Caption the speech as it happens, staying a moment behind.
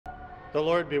The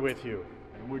Lord be with you.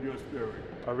 And with your spirit.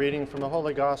 A reading from the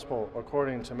Holy Gospel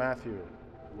according to Matthew.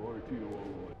 Glory to you,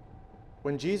 O Lord.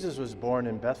 When Jesus was born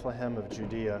in Bethlehem of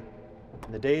Judea,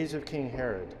 in the days of King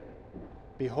Herod,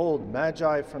 behold,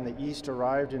 Magi from the east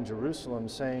arrived in Jerusalem,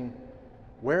 saying,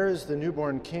 "Where is the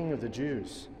newborn King of the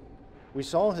Jews? We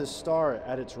saw his star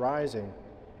at its rising,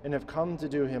 and have come to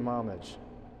do him homage."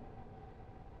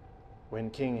 When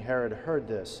King Herod heard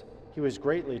this, he was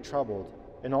greatly troubled,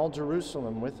 and all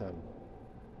Jerusalem with him.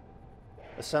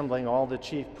 Assembling all the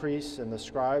chief priests and the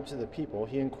scribes of the people,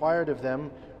 he inquired of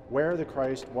them where the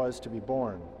Christ was to be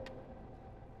born.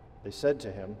 They said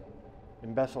to him,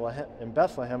 in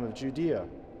Bethlehem of Judea.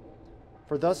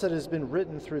 For thus it has been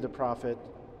written through the prophet,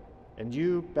 "And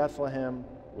you, Bethlehem,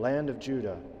 land of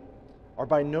Judah, are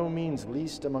by no means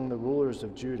least among the rulers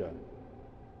of Judah,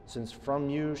 since from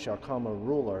you shall come a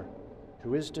ruler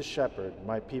who is to shepherd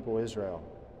my people Israel."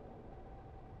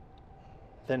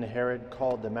 Then Herod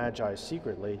called the Magi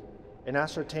secretly and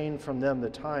ascertained from them the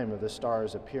time of the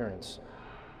star's appearance.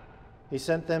 He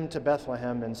sent them to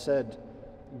Bethlehem and said,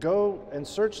 "Go and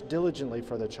search diligently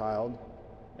for the child,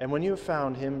 and when you have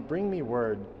found him, bring me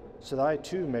word, so that I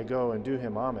too may go and do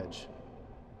him homage."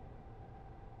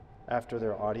 After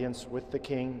their audience with the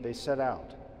king, they set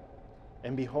out.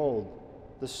 And behold,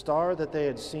 the star that they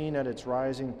had seen at its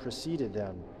rising preceded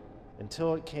them,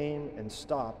 until it came and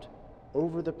stopped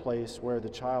over the place where the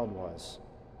child was.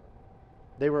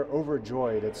 They were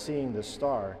overjoyed at seeing the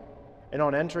star, and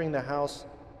on entering the house,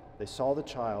 they saw the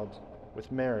child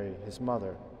with Mary, his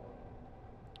mother.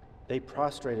 They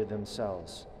prostrated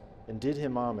themselves and did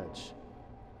him homage.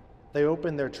 They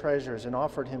opened their treasures and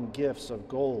offered him gifts of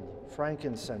gold,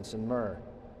 frankincense, and myrrh.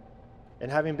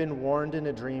 And having been warned in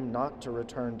a dream not to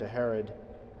return to Herod,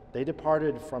 they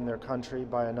departed from their country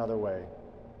by another way.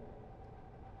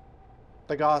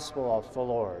 The Gospel of the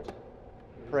Lord.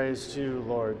 Praise to you,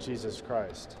 Lord Jesus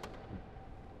Christ.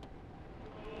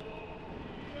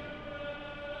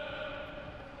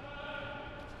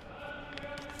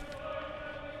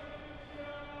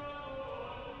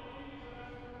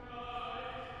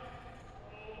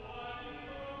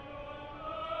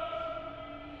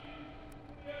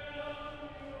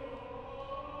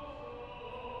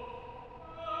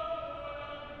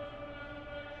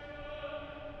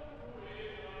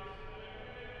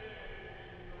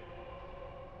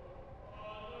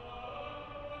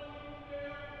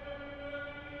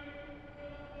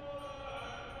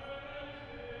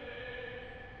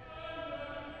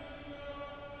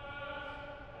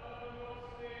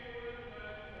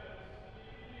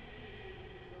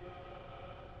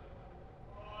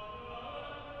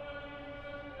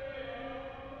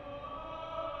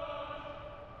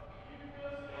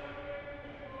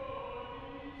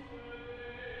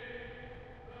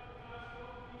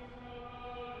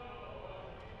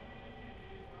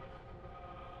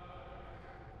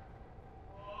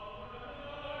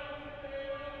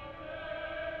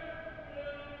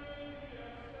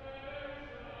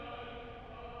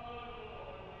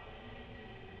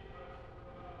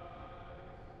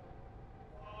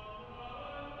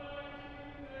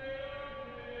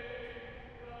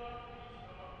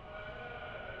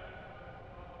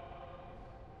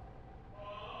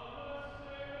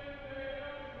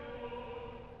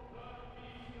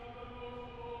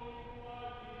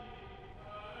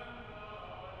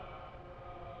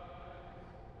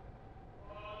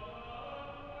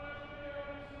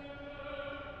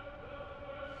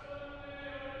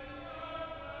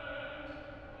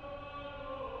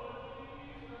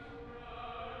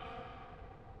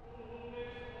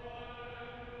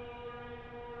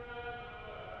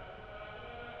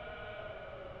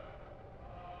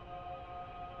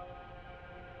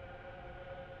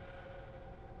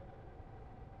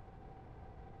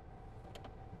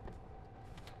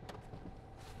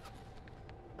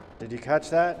 Did you catch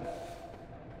that?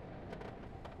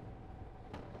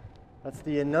 That's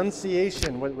the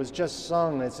Annunciation, what was just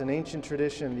sung. It's an ancient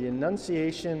tradition. The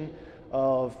Annunciation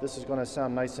of, this is going to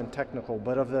sound nice and technical,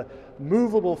 but of the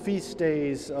movable feast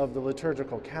days of the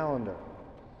liturgical calendar.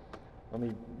 Let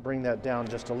me bring that down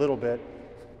just a little bit.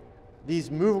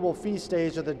 These movable feast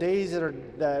days are the days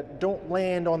that don't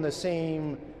land on the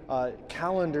same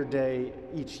calendar day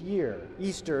each year.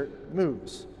 Easter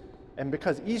moves. And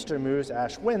because Easter moves,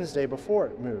 Ash Wednesday before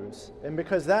it moves. And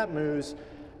because that moves,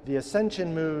 the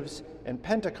Ascension moves and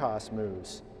Pentecost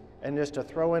moves. And just to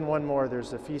throw in one more, there's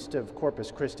the Feast of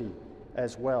Corpus Christi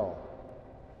as well.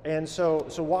 And so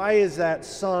why is that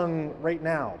sung right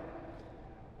now?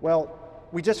 Well,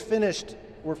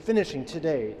 we're finishing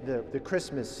today the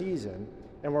Christmas season,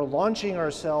 and we're launching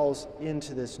ourselves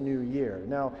into this new year.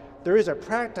 Now, there is a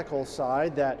practical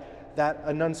side that that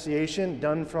annunciation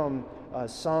done from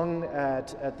sung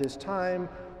at this time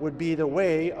would be the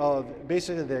way of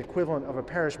basically the equivalent of a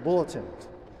parish bulletin.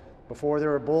 Before there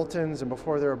were bulletins and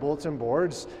before there were bulletin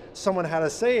boards, someone had to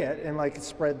say it and like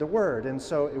spread the word. And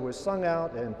so it was sung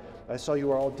out, and I saw you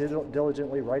were all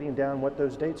diligently writing down what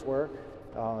those dates were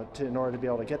in order to be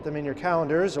able to get them in your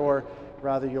calendars, or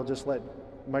rather you'll just let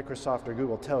Microsoft or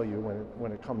Google tell you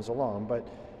when it comes along.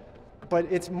 But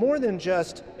it's more than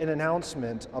just an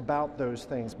announcement about those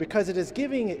things, because it is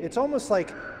giving, it's almost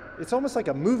like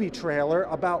a movie trailer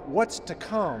about what's to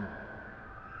come.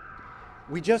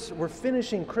 We're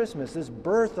finishing Christmas, this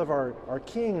birth of our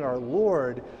King, our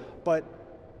Lord, but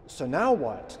so now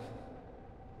what?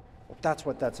 Well, that's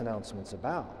what that announcement's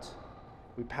about.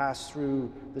 We pass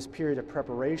through this period of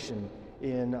preparation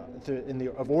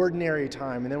of ordinary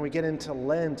time, and then we get into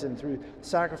Lent and through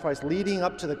sacrifice, leading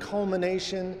up to the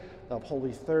culmination of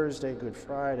Holy Thursday, Good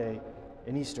Friday,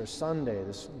 and Easter Sunday,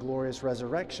 this glorious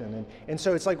resurrection. And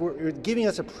so it's like we're giving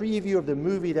us a preview of the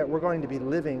movie that we're going to be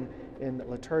living in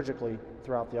liturgically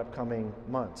throughout the upcoming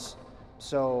months.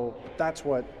 So that's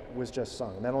what was just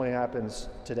sung. And that only happens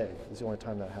today. It's the only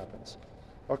time that happens.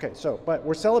 Okay, but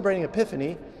we're celebrating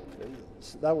Epiphany.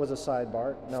 That was a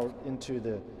sidebar. Now we're into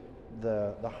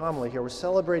the homily here. We're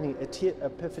celebrating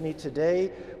Epiphany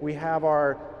today. We have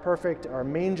our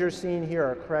manger scene here,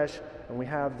 our creche, and we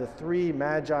have the three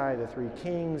magi, the three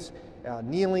kings,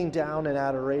 kneeling down in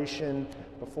adoration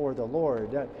before the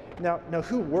Lord. Now,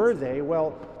 who were they?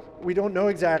 Well, we don't know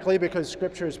exactly because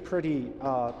Scripture is pretty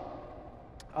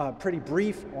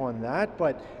brief on that,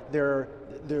 but the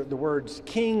words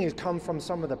king has come from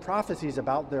some of the prophecies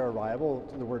about their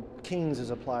arrival. The word kings is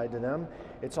applied to them.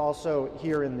 It's also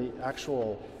here in the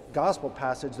actual gospel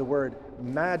passage, the word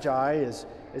magi is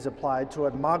applied to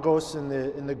it. Magos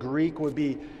in the Greek would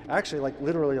be actually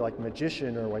literally like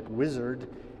magician or like wizard.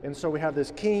 And so we have this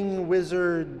king,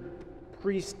 wizard,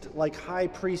 priest, like high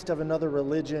priest of another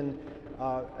religion,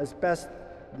 as best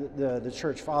the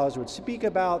church fathers would speak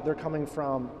about. They're coming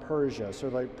from Persia,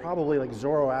 so probably like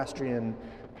Zoroastrian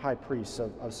high priests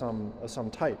of some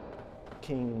type,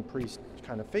 king, priest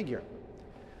kind of figure.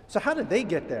 So how did they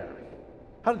get there?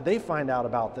 How did they find out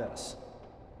about this?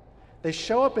 They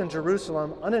show up in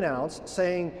Jerusalem unannounced,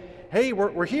 saying, "Hey,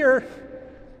 we're here.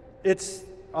 It's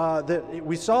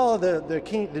we saw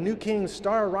the new king's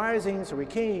star rising, so we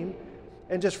came,"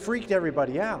 and just freaked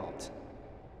everybody out.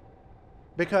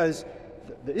 Because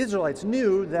the Israelites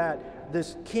knew that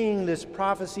this king, this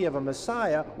prophecy of a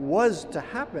Messiah, was to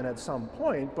happen at some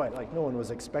point, but no one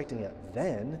was expecting it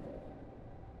then.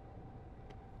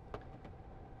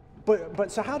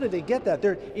 But so how did they get that?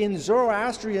 They're in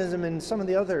Zoroastrianism and some of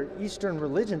the other Eastern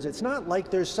religions. It's not like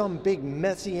there's some big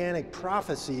messianic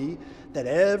prophecy that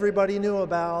everybody knew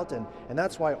about, and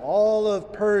that's why all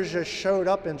of Persia showed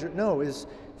up. No, it's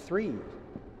three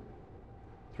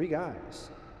guys.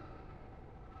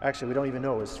 Actually, we don't even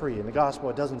know it was three. In the gospel,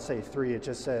 it doesn't say three. It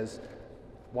just says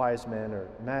wise men or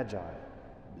magi.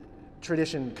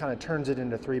 Tradition kind of turns it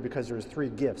into three because there's three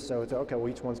gifts. So it's okay, well,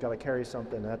 each one's got to carry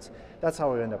something. That's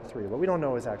how we end up three. But we don't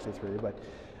know it's actually three.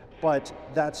 But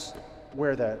that's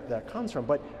where that comes from.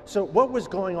 But so what was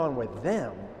going on with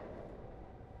them?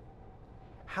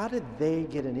 How did they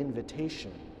get an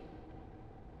invitation?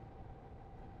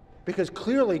 Because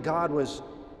clearly God was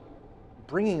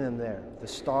bringing them there. The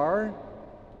star,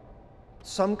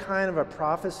 some kind of a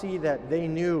prophecy that they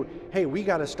knew, hey, we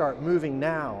got to start moving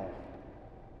now.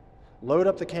 Load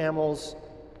up the camels,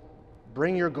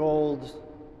 bring your gold,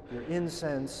 your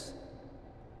incense.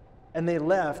 And they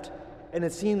left, and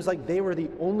it seems like they were the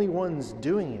only ones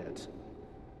doing it.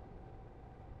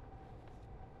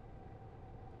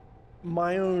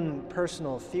 My own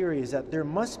personal theory is that there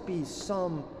must be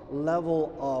some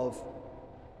level of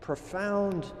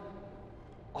profound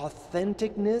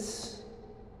authenticness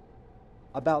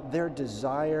about their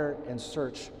desire and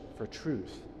search for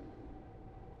truth.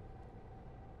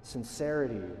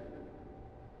 Sincerity.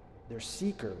 They're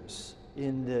seekers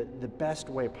in the best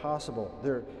way possible.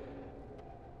 They're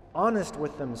honest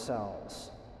with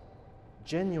themselves,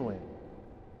 genuine.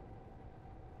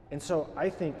 And so I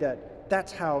think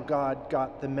that's how God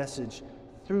got the message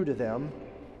through to them.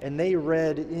 And they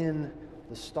read in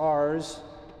the stars,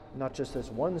 not just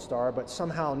this one star, but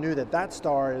somehow knew that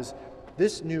star is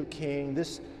this new king,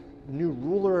 this new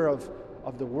ruler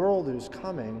of the world who's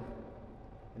coming.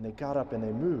 And they got up and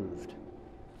they moved.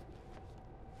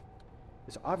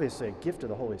 It's obviously a gift of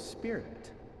the Holy Spirit.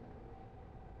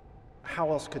 How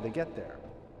else could they get there?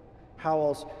 How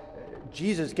else?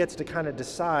 Jesus gets to kind of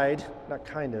decide,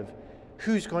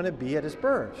 who's going to be at his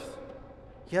birth.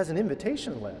 He has an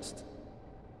invitation list.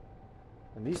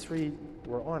 And these three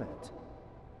were on it,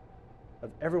 of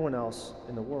everyone else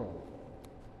in the world.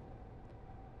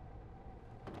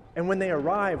 And when they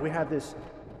arrive, we have this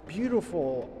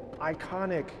beautiful,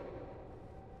 iconic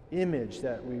image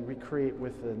that we recreate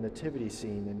with the nativity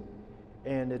scene.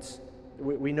 And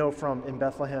we know from in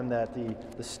Bethlehem that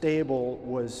the stable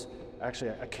was actually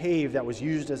a cave that was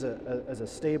used as a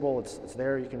stable. It's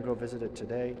there. You can go visit it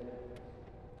today.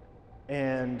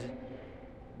 And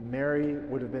Mary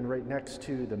would have been right next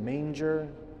to the manger.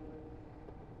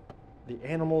 The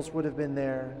animals would have been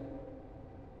there.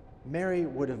 Mary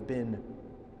would have been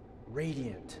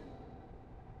radiant,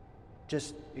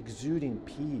 just exuding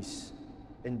peace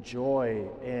and joy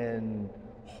and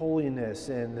holiness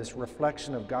and this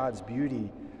reflection of God's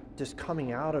beauty just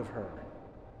coming out of her.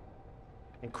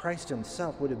 And Christ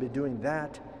himself would have been doing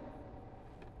that,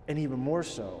 and even more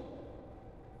so.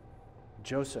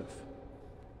 Joseph,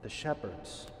 the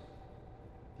shepherds,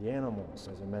 the animals,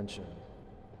 as I mentioned.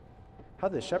 How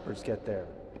did the shepherds get there?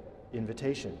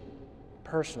 Invitation,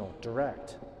 personal,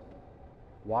 direct.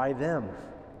 Why them?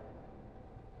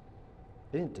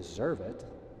 They didn't deserve it.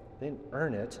 They didn't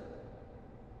earn it.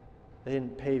 They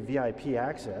didn't pay VIP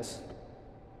access.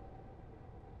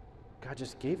 God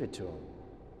just gave it to them.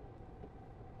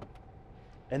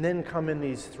 And then come in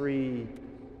these three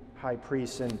high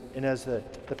priests, and as the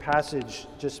passage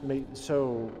just made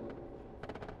so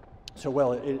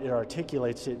well, it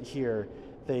articulates it here.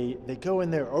 They go in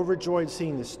there overjoyed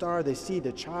seeing the star. They see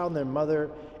the child and their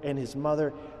mother and his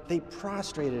mother. They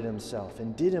prostrated himself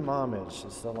and did him homage,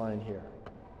 is the line here.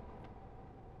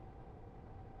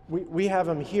 We have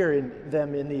them here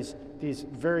in these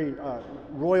very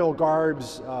royal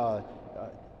garbs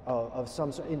of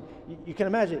some sort. And you can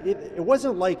imagine, it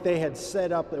wasn't like they had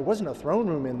set up, it wasn't a throne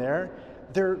room in there.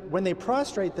 When they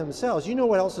prostrate themselves, you know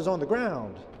what else is on the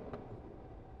ground.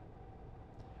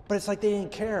 But it's like they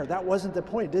didn't care. That wasn't the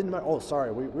point. It didn't matter. Oh,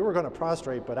 sorry, we were going to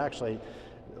prostrate, but actually,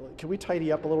 can we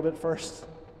tidy up a little bit first?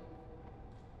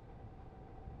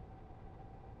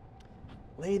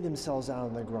 Laid themselves out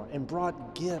on the ground and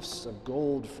brought gifts of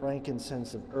gold,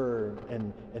 frankincense, of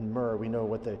and myrrh. We know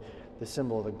what the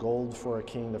symbol of the gold for a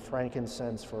king, the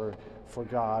frankincense for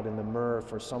God, and the myrrh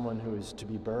for someone who is to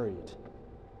be buried,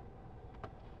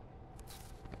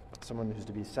 someone who's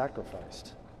to be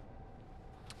sacrificed.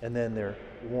 And then they're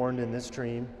warned in this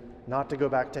dream not to go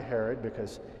back to Herod,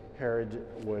 because Herod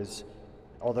was,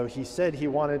 although he said he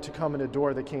wanted to come and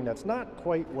adore the king, that's not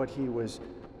quite what he was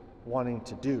wanting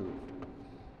to do.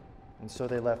 And so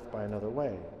they left by another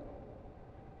way.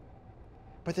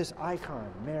 But this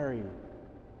icon, Mary,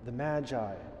 the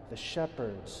Magi, the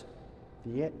shepherds,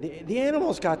 the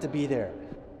animals got to be there.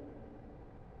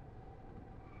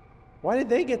 Why did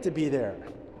they get to be there?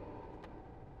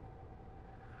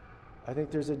 I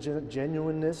think there's a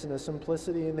genuineness and a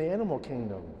simplicity in the animal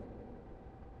kingdom.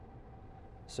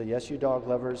 So yes, you dog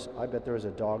lovers, I bet there was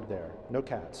a dog there. No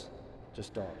cats,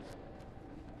 just dogs.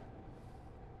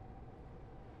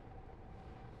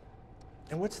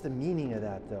 And what's the meaning of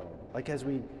that, though? Like, as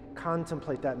we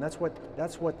contemplate that, and that's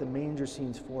what the manger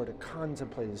scene's for, to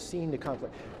contemplate, a scene to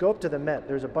contemplate. Go up to the Met.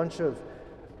 There's a bunch of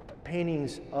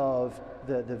paintings of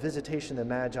the visitation of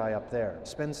the Magi up there.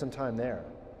 Spend some time there.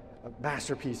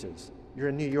 Masterpieces. You're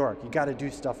in New York. You got to do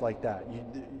stuff like that.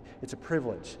 It's a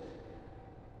privilege.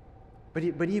 But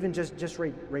even just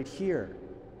right here,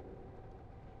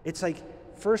 it's like,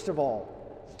 first of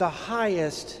all, the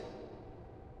highest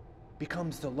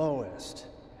becomes the lowest.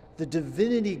 The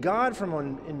divinity, God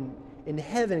from in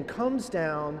heaven, comes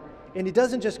down, and he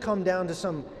doesn't just come down to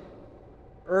some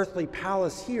earthly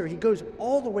palace here. He goes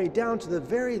all the way down to the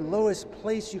very lowest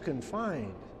place you can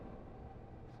find.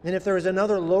 And if there was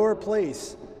another lower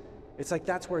place, it's like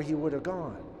that's where he would have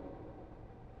gone.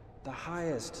 The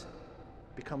highest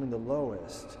becoming the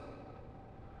lowest.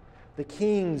 The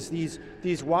kings,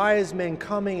 these wise men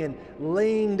coming and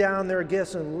laying down their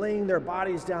gifts and laying their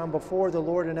bodies down before the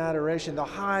Lord in adoration. The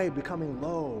high becoming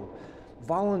low,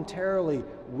 voluntarily,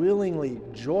 willingly,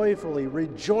 joyfully,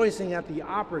 rejoicing at the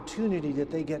opportunity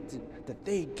that they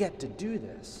get to do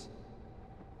this.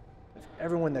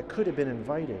 Everyone that could have been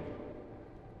invited.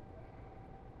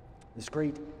 This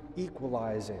great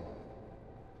equalizing,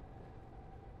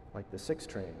 like the 6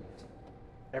 train.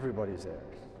 Everybody's there.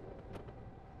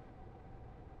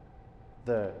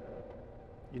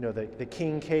 The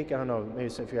king cake, I don't know, maybe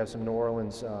if you have some New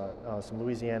Orleans, some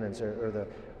Louisianans,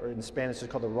 or in Spanish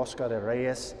it's called the Rosca de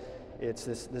Reyes. It's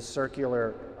this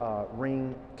circular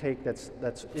ring cake that's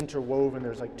interwoven.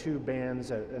 There's like 2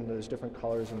 bands, and there's different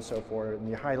colors and so forth. And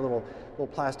you hide a little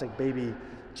plastic baby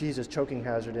Jesus choking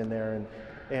hazard in there,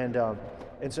 and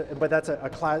And so, but that's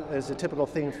a typical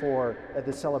thing for at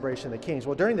the celebration of the kings.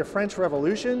 Well, during the French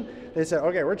Revolution, they said,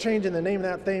 okay, we're changing the name of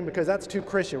that thing because that's too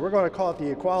Christian. We're going to call it the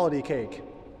equality cake.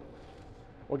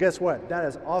 Well, guess what? That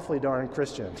is awfully darn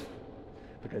Christian,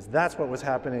 because that's what was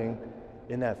happening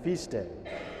in that feast day.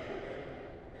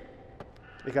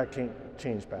 It got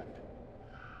changed back.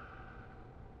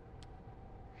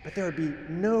 But there would be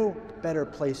no better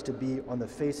place to be on the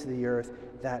face of the earth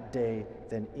that day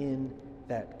than in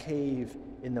that cave,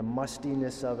 in the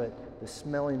mustiness of it, the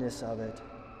smelliness of it,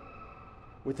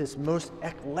 with this most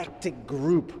eclectic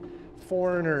group,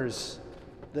 foreigners,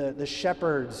 the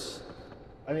shepherds.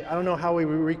 I mean, I don't know how we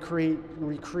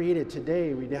recreate it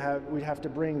today. We'd have to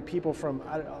bring people from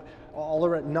all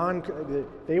around.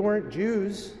 They weren't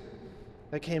Jews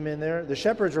that came in there. The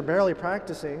shepherds were barely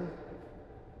practicing.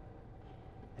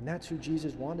 And that's who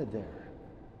Jesus wanted there.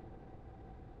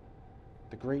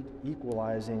 The great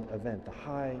equalizing event. The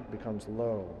high becomes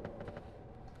low.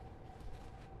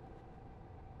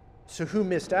 So who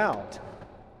missed out?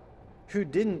 Who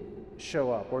didn't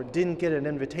show up or didn't get an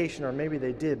invitation, or maybe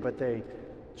they did, but they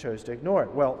chose to ignore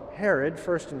it? Well, Herod,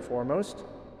 first and foremost.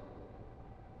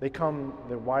 The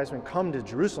wise men come to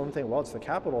Jerusalem thinking, well, it's the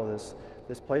capital of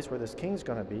this place where this king's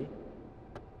going to be.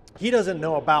 He doesn't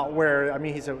know about where,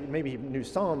 he said maybe he knew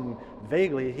some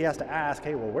vaguely. He has to ask,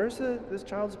 hey, well, where's this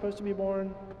child supposed to be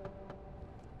born?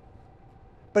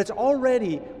 But it's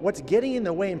already what's getting in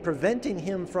the way and preventing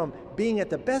him from being at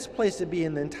the best place to be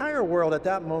in the entire world at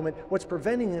that moment. What's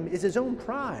preventing him is his own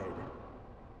pride.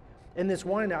 And this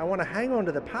one, I want to hang on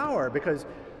to the power, because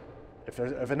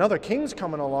if another king's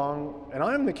coming along and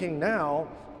I'm the king now,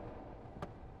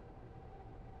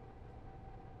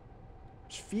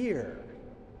 it's fear.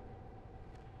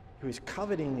 Who's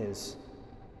coveting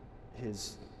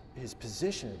his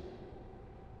position,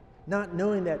 not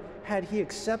knowing that had he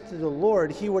accepted the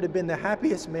Lord, he would have been the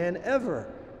happiest man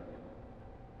ever.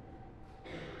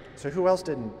 So who else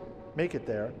didn't make it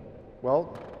there?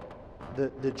 Well,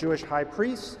 the Jewish high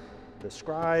priests, the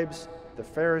scribes, the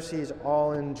Pharisees,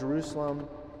 all in Jerusalem,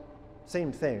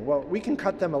 same thing. Well, we can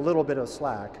cut them a little bit of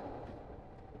slack.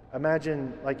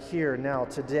 Imagine, like here now,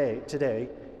 today,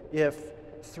 if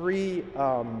three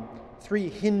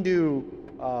Hindu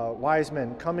wise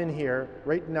men come in here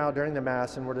right now during the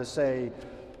Mass and were to say,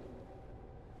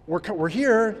 we're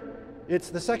here,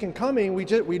 it's the second coming,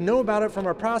 we know about it from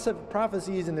our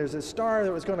prophecies, and there's a star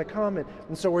that was going to come,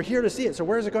 and so we're here to see it. So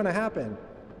where's it going to happen?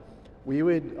 We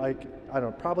would,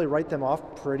 probably write them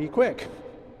off pretty quick.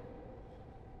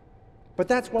 But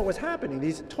that's what was happening.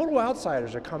 These total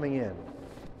outsiders are coming in.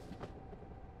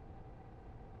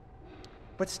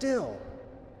 But still,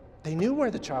 they knew where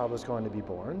the child was going to be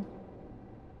born.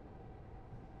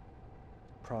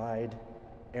 Pride,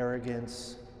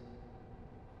 arrogance.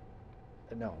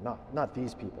 No, not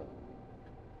these people.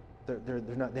 They're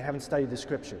not. They haven't studied the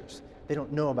scriptures. They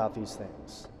don't know about these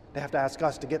things. They have to ask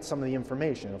us to get some of the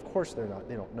information. Of course they're not.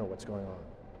 They don't know what's going on.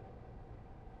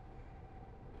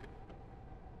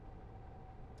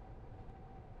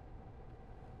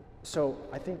 So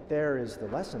I think there is the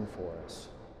lesson for us.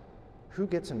 Who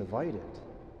gets invited?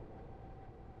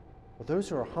 Well, those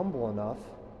who are humble enough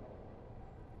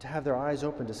to have their eyes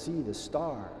open to see the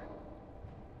star,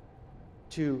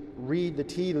 to read the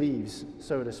tea leaves,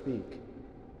 so to speak.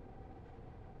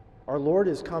 Our Lord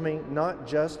is coming not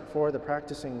just for the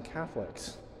practicing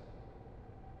Catholics.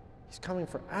 He's coming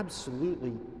for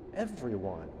absolutely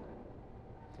everyone.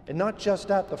 And not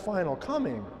just at the final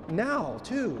coming, now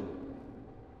too.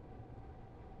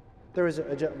 There was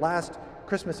last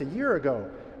Christmas a year ago,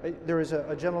 there was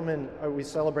a gentleman, we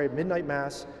celebrate midnight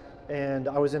Mass, and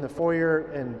I was in the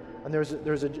foyer, and there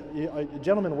was a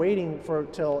gentleman waiting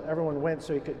till everyone went,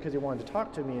 so because he wanted to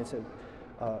talk to me, and said,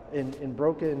 in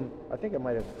broken, I think I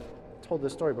might have told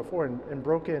this story before, in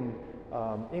broken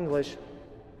English,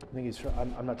 I think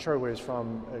I'm not sure where he's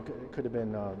from. It could have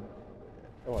been,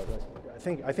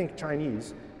 I think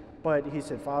Chinese, but he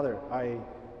said, Father,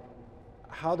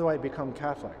 how do I become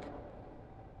Catholic?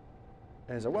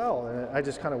 And I said, well, and I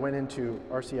just kind of went into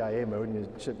RCIA mode,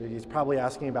 and he's probably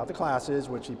asking about the classes,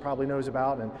 which he probably knows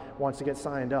about and wants to get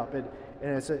signed up. And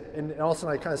all of a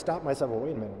sudden I kind of stopped myself, well,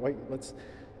 wait a minute,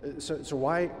 so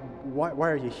why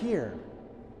are you here?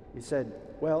 He said,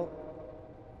 well,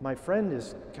 my friend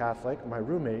is Catholic,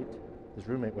 his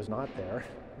roommate was not there,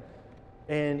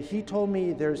 and he told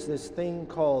me there's this thing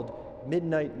called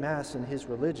midnight Mass in his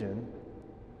religion,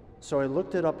 so I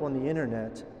looked it up on the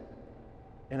internet,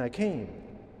 and I came.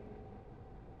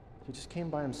 He just came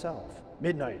by himself,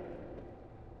 midnight.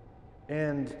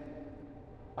 And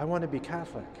I want to be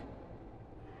Catholic.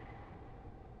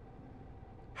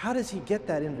 How does he get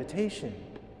that invitation?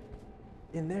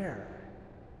 In there.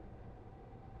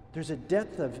 There's a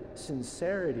depth of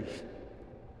sincerity,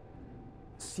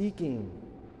 seeking,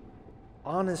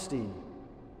 honesty.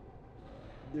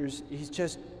 He's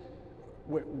just,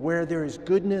 where there is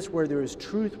goodness, where there is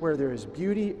truth, where there is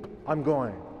beauty, I'm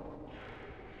going.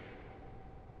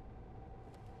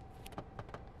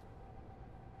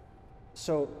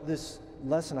 So this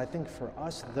lesson, I think, for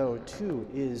us, though, too,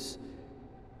 is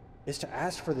to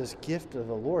ask for this gift of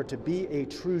the Lord, to be a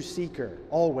true seeker,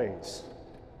 always.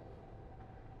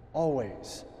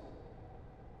 Always.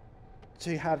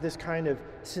 To have this kind of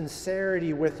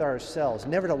sincerity with ourselves,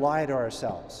 never to lie to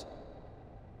ourselves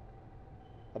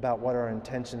about what our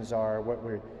intentions are,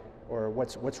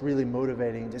 what's really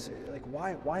motivating. Just like,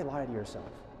 why lie to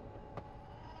yourself?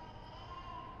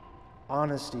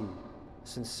 Honesty,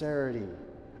 sincerity.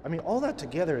 I mean, all that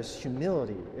together is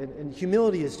humility. And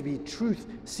humility is to be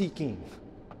truth-seeking.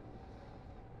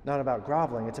 Not about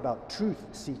groveling, it's about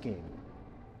truth-seeking.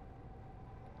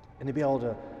 And to be able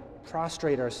to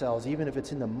prostrate ourselves, even if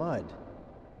it's in the mud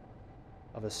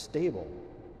of a stable,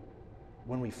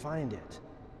 when we find it.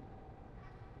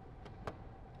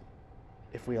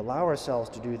 If we allow ourselves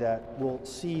to do that, we'll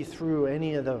see straight through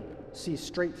any of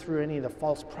the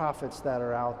false prophets that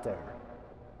are out there.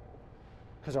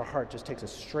 Because our heart just takes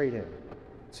us straight in.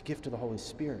 It's a gift of the Holy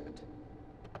Spirit.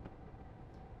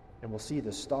 And we'll see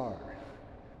the star.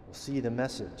 We'll see the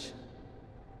message.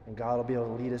 And God will be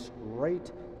able to lead us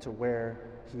right to where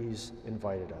He's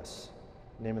invited us.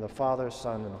 In the name of the Father,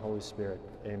 Son, and the Holy Spirit.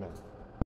 Amen.